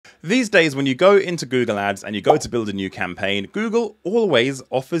These days, when you go into Google Ads and you go to build a new campaign, Google always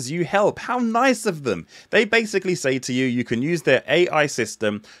offers you help. How nice of them. They basically say to you, you can use their AI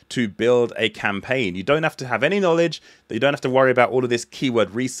system to build a campaign. You don't have to have any knowledge. You don't have to worry about all of this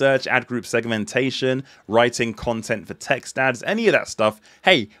keyword research, ad group segmentation, writing content for text ads, any of that stuff.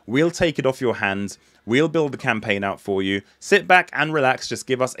 Hey, we'll take it off your hands. We'll build the campaign out for you. Sit back and relax. Just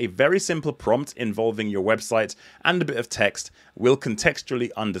give us a very simple prompt involving your website and a bit of text. We'll contextually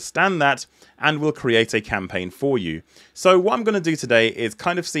understand that and we'll create a campaign for you. So what I'm going to do today is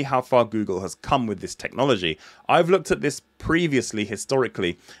kind of see how far Google has come with this technology. I've looked at this previously,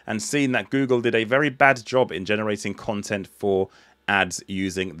 historically, and seen that Google did a very bad job in generating content for ads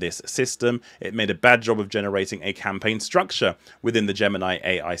using this system. It made a bad job of generating a campaign structure within the Gemini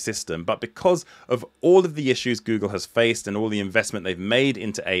AI system. But because of all of the issues Google has faced and all the investment they've made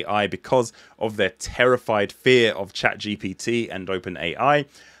into AI because of their terrified fear of ChatGPT and OpenAI,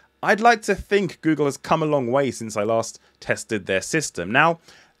 I'd like to think Google has come a long way since I last tested their system. Now,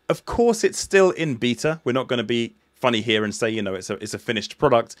 of course, it's still in beta. We're not going to be funny here and say, you know, it's a finished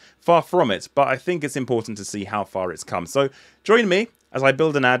product. Far from it, but I think it's important to see how far it's come. So join me as I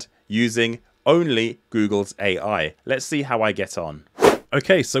build an ad using only Google's AI. Let's see how I get on.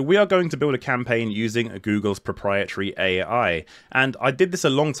 Okay, so we are going to build a campaign using Google's proprietary AI. And I did this a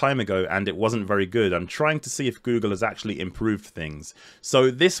long time ago and it wasn't very good. I'm trying to see if Google has actually improved things. So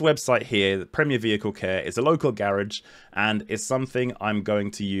this website here, Premier Vehicle Care, is a local garage and is something I'm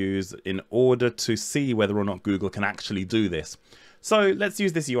going to use in order to see whether or not Google can actually do this. So let's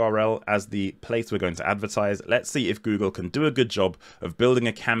use this URL as the place we're going to advertise. Let's see if Google can do a good job of building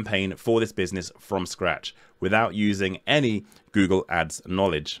a campaign for this business from scratch without using any Google Ads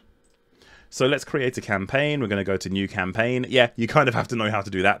knowledge. So let's create a campaign. We're going to go to new campaign. Yeah, you kind of have to know how to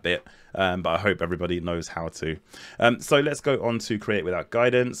do that bit, but I hope everybody knows how to. So let's go on to create without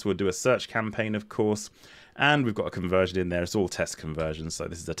guidance. We'll do a search campaign, of course. And we've got a conversion in there. It's all test conversions. So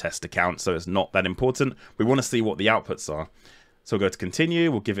this is a test account, so it's not that important. We want to see what the outputs are. So we'll go to continue,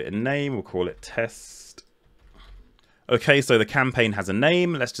 we'll give it a name, we'll call it test. Okay, so the campaign has a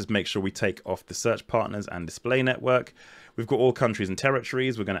name. Let's just make sure we take off the search partners and display network. We've got all countries and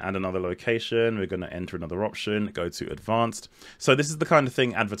territories. We're going to add another location. We're going to enter another option, go to advanced. So this is the kind of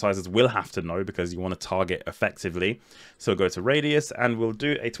thing advertisers will have to know because you want to target effectively. So go to radius and we'll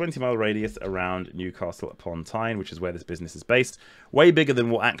do a 20-mile radius around Newcastle upon Tyne, which is where this business is based. Way bigger than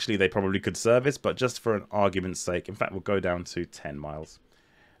what actually they probably could service, but just for an argument's sake, in fact, we'll go down to 10 miles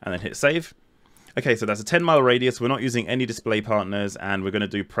and then hit save. Okay, so that's a 10-mile radius. We're not using any display partners and we're going to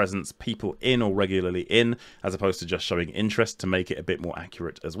do presence people in or regularly in as opposed to just showing interest to make it a bit more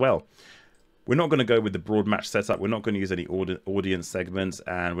accurate as well. We're not going to go with the broad match setup. We're not going to use any audience segments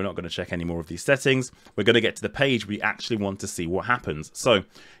and we're not going to check any more of these settings. We're going to get to the page we actually want to see what happens. So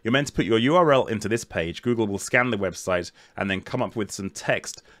you're meant to put your URL into this page. Google will scan the website and then come up with some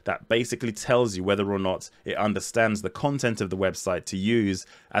text that basically tells you whether or not it understands the content of the website to use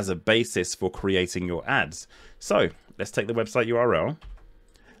as a basis for creating your ads. So let's take the website URL.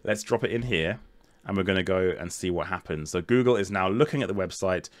 Let's drop it in here and we're going to go and see what happens. So Google is now looking at the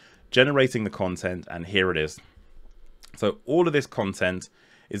website, generating the content, and here it is. So all of this content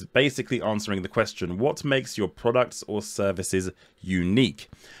is basically answering the question, what makes your products or services unique?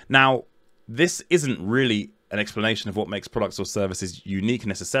 Now, this isn't really an explanation of what makes products or services unique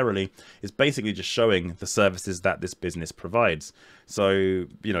necessarily. It's basically just showing the services that this business provides. So,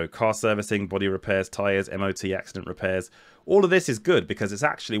 you know, car servicing, body repairs, tires, MOT, accident repairs. All of this is good because it's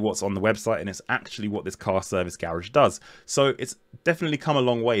actually what's on the website and it's actually what this car service garage does. So it's definitely come a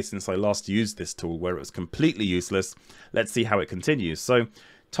long way since I last used this tool where it was completely useless. Let's see how it continues. So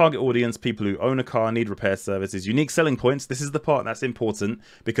target audience, people who own a car, need repair services, unique selling points. This is the part that's important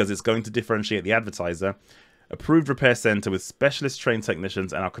because it's going to differentiate the advertiser. Approved repair center with specialist trained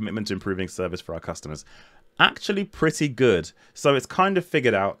technicians and our commitment to improving service for our customers. Actually pretty good. So it's kind of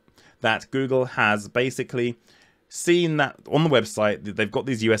figured out that Google has basically seen that on the website they've got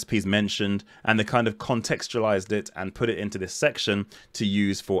these USPs mentioned and they kind of contextualized it and put it into this section to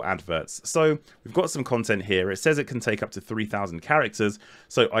use for adverts. So we've got some content here. It says it can take up to 3,000 characters.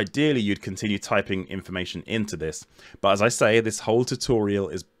 So ideally you'd continue typing information into this. But as I say, this whole tutorial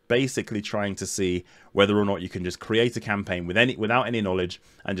is basically trying to see whether or not you can just create a campaign without any knowledge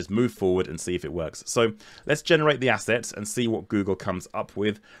and just move forward and see if it works. So let's generate the assets and see what Google comes up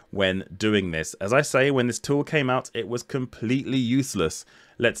with when doing this. As I say, when this tool came out, it was completely useless.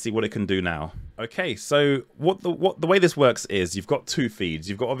 Let's see what it can do now. Okay, so the way this works is you've got two feeds.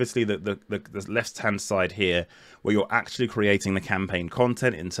 You've got obviously the left-hand side here where you're actually creating the campaign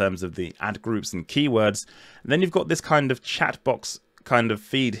content in terms of the ad groups and keywords. And then you've got this kind of chat box kind of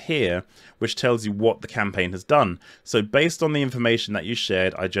feed here, which tells you what the campaign has done. So based on the information that you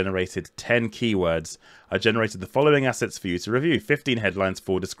shared, I generated 10 keywords. I generated the following assets for you to review: 15 headlines,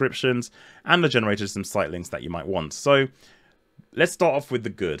 4 descriptions, and I generated some site links that you might want. So let's start off with the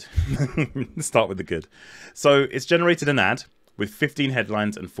good. Let's start with the good. So it's generated an ad with 15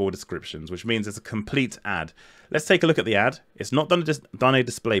 headlines and 4 descriptions, which means it's a complete ad. Let's take a look at the ad. It's not done a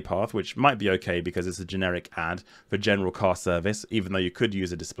display path, which might be okay because it's a generic ad for general car service. Even though you could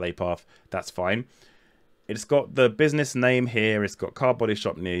use a display path, that's fine. It's got the business name here. It's got car body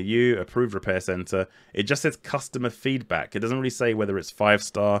shop near you, approved repair center. It just says customer feedback. It doesn't really say whether it's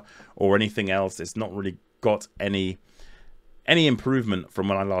 5-star or anything else. It's not really got any improvement from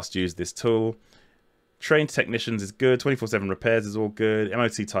when I last used this tool. Trained technicians is good. 24/7 repairs is all good.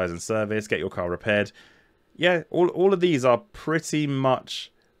 MOT tires and service. Get your car repaired. Yeah, all of these are pretty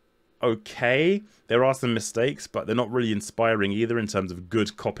much okay. There are some mistakes, but they're not really inspiring either in terms of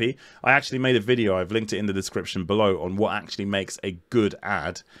good copy. I actually made a video, I've linked it in the description below, on what actually makes a good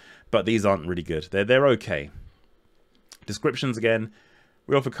ad, but these aren't really good. They're okay. Descriptions again.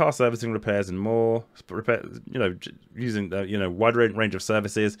 We offer car servicing, repairs, and more. Repair, using the wide range of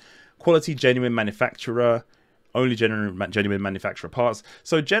services. Quality, genuine manufacturer. Only genuine manufacturer parts.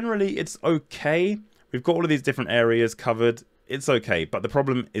 So generally, it's okay. We've got all of these different areas covered. It's okay, but the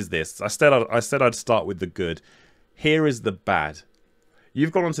problem is this. I said I'd start with the good. Here is the bad.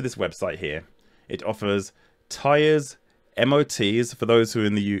 You've gone onto this website here. It offers tires, MOTs. For those who are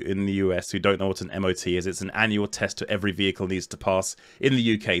in the US who don't know what an MOT is, it's an annual test that every vehicle needs to pass in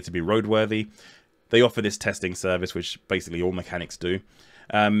the UK to be roadworthy. They offer this testing service, which basically all mechanics do.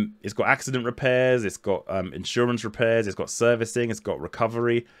 It's got accident repairs, it's got insurance repairs, it's got servicing, it's got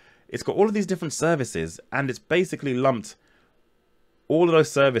recovery. It's got all of these different services, and it's basically lumped all of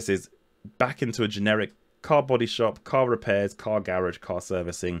those services back into a generic car body shop, car repairs, car garage, car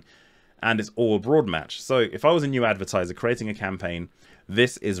servicing, and it's all broad match. So if I was a new advertiser creating a campaign,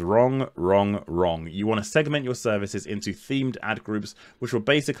 this is wrong, wrong, wrong. You want to segment your services into themed ad groups, which will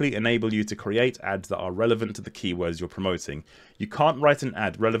basically enable you to create ads that are relevant to the keywords you're promoting. You can't write an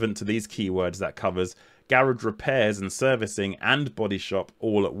ad relevant to these keywords that covers garage repairs and servicing and body shop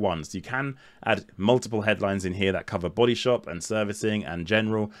all at once. You can add multiple headlines in here that cover body shop and servicing and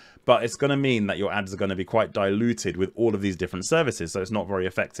general, but it's going to mean that your ads are going to be quite diluted with all of these different services, so it's not very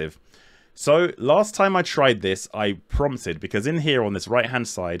effective. So last time I tried this, I prompted, because in here on this right hand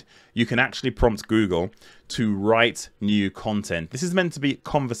side, you can actually prompt Google to write new content. This is meant to be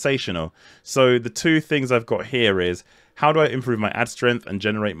conversational. So the two things I've got here is, how do I improve my ad strength and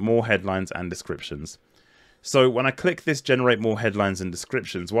generate more headlines and descriptions? So when I click this generate more headlines and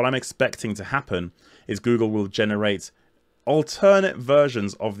descriptions, what I'm expecting to happen is Google will generate alternate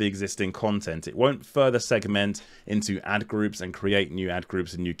versions of the existing content. It won't further segment into ad groups and create new ad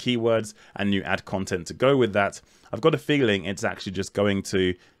groups and new keywords and new ad content to go with that. I've got a feeling it's actually just going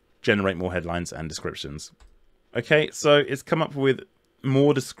to generate more headlines and descriptions. Okay, so it's come up with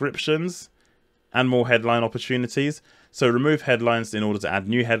more descriptions and more headline opportunities. So remove headlines in order to add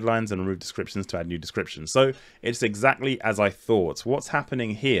new headlines, and remove descriptions to add new descriptions. So it's exactly as I thought. What's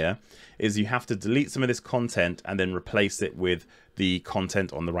happening here is you have to delete some of this content and then replace it with the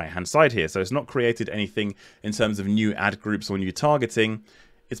content on the right hand side here. So it's not created anything in terms of new ad groups or new targeting.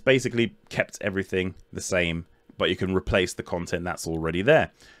 It's basically kept everything the same, but you can replace the content that's already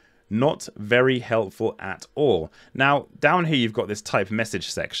there. Not very helpful at all. Now, down here, you've got this type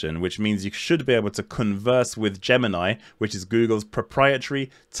message section, which means you should be able to converse with Gemini, which is Google's proprietary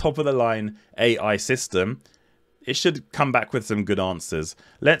top-of-the-line AI system. It should come back with some good answers.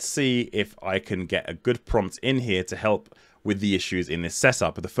 Let's see if I can get a good prompt in here to help with the issues in this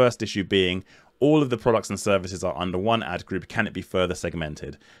setup. The first issue being, all of the products and services are under one ad group. Can it be further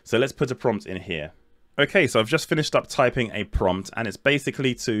segmented? So let's put a prompt in here. Okay, so I've just finished up typing a prompt, and it's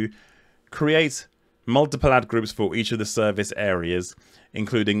basically to create multiple ad groups for each of the service areas,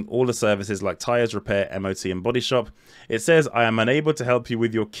 including all the services like tires, repair, MOT, and body shop. It says, I am unable to help you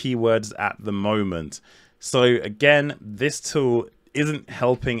with your keywords at the moment. So again, this tool isn't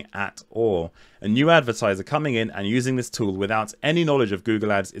helping at all. A new advertiser coming in and using this tool without any knowledge of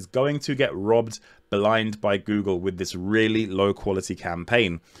Google Ads is going to get robbed blind by Google with this really low quality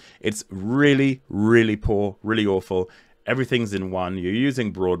campaign. It's really, really poor, really awful. Everything's in one. You're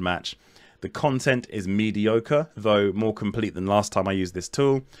using broad match. The content is mediocre, though more complete than last time I used this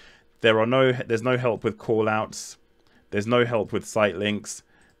tool. There's no help with callouts. There's no help with site links.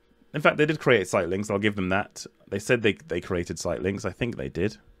 In fact, they did create site links. I'll give them that. They said they created site links. I think they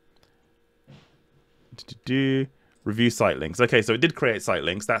did. Review site links. Okay, so it did create site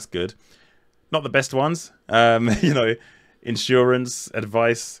links. That's good. Not the best ones. You know, insurance,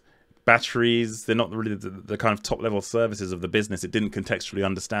 advice, batteries. They're not really the kind of top level services of the business. It didn't contextually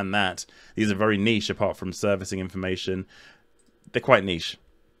understand that. These are very niche apart from servicing information. They're quite niche.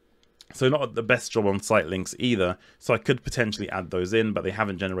 So not the best job on site links either. So I could potentially add those in, but they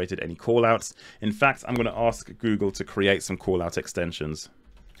haven't generated any callouts. In fact, I'm going to ask Google to create some callout extensions.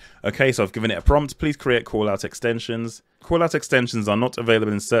 Okay, so I've given it a prompt. Please create callout extensions. Callout extensions are not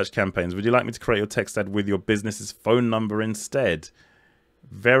available in search campaigns. Would you like me to create your text ad with your business's phone number instead?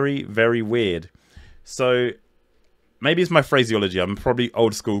 Very, very weird. So maybe it's my phraseology. I'm probably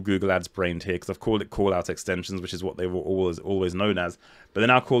old school Google Ads brained here because I've called it callout extensions, which is what they were always known as. But they're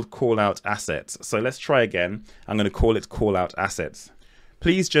now called callout assets. So let's try again. I'm going to call it callout assets.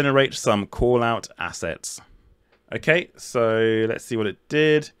 Please generate some callout assets. Okay, so let's see what it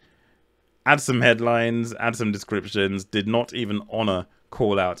did. Add some headlines, add some descriptions. Did not even honor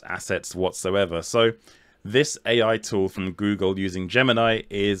callout assets whatsoever. So this AI tool from Google using Gemini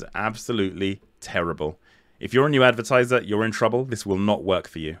is absolutely terrible. If you're a new advertiser, you're in trouble. This will not work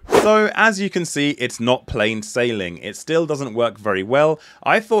for you. So as you can see, it's not plain sailing. It still doesn't work very well.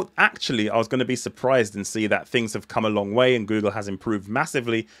 I thought actually I was going to be surprised and see that things have come a long way and Google has improved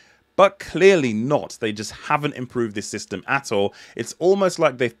massively. But clearly not. They just haven't improved this system at all. It's almost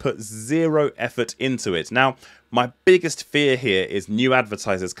like they've put zero effort into it. Now, my biggest fear here is new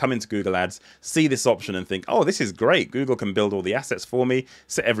advertisers come into Google Ads, see this option and think, oh, this is great. Google can build all the assets for me,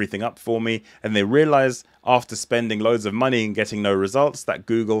 set everything up for me. And they realize after spending loads of money and getting no results that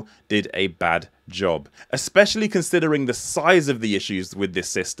Google did a bad job. Especially considering the size of the issues with this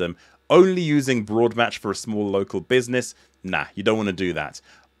system. Only using broad match for a small local business. Nah, you don't want to do that.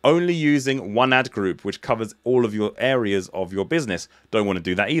 Only using one ad group, which covers all of your areas of your business. Don't want to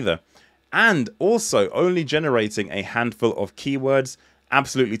do that either. And also only generating a handful of keywords.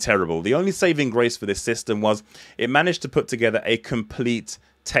 Absolutely terrible. The only saving grace for this system was it managed to put together a complete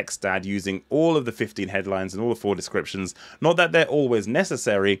text ad using all of the 15 headlines and all the 4 descriptions. Not that they're always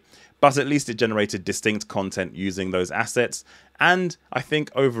necessary, but at least it generated distinct content using those assets. And I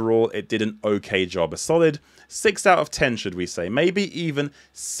think overall it did an okay job. A solid 6 out of 10, should we say. Maybe even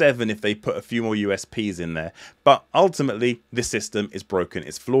 7 if they put a few more USPs in there. But ultimately, this system is broken.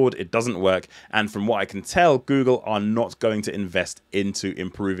 It's flawed. It doesn't work. And from what I can tell, Google are not going to invest into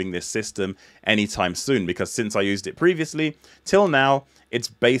improving this system anytime soon. Because since I used it previously, till now, it's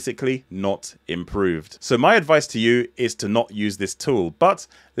basically not improved. So my advice to you is to not use this tool. But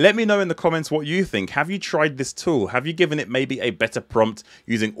let me know in the comments what you think. Have you tried this tool? Have you given it maybe a better prompt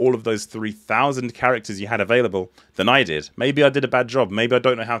using all of those 3,000 characters you had available than I did? Maybe I did a bad job. Maybe I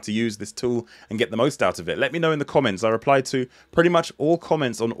don't know how to use this tool and get the most out of it. Let me know in the comments. I reply to pretty much all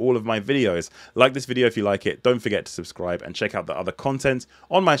comments on all of my videos. Like this video if you like it. Don't forget to subscribe and check out the other content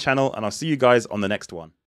on my channel. And I'll see you guys on the next one.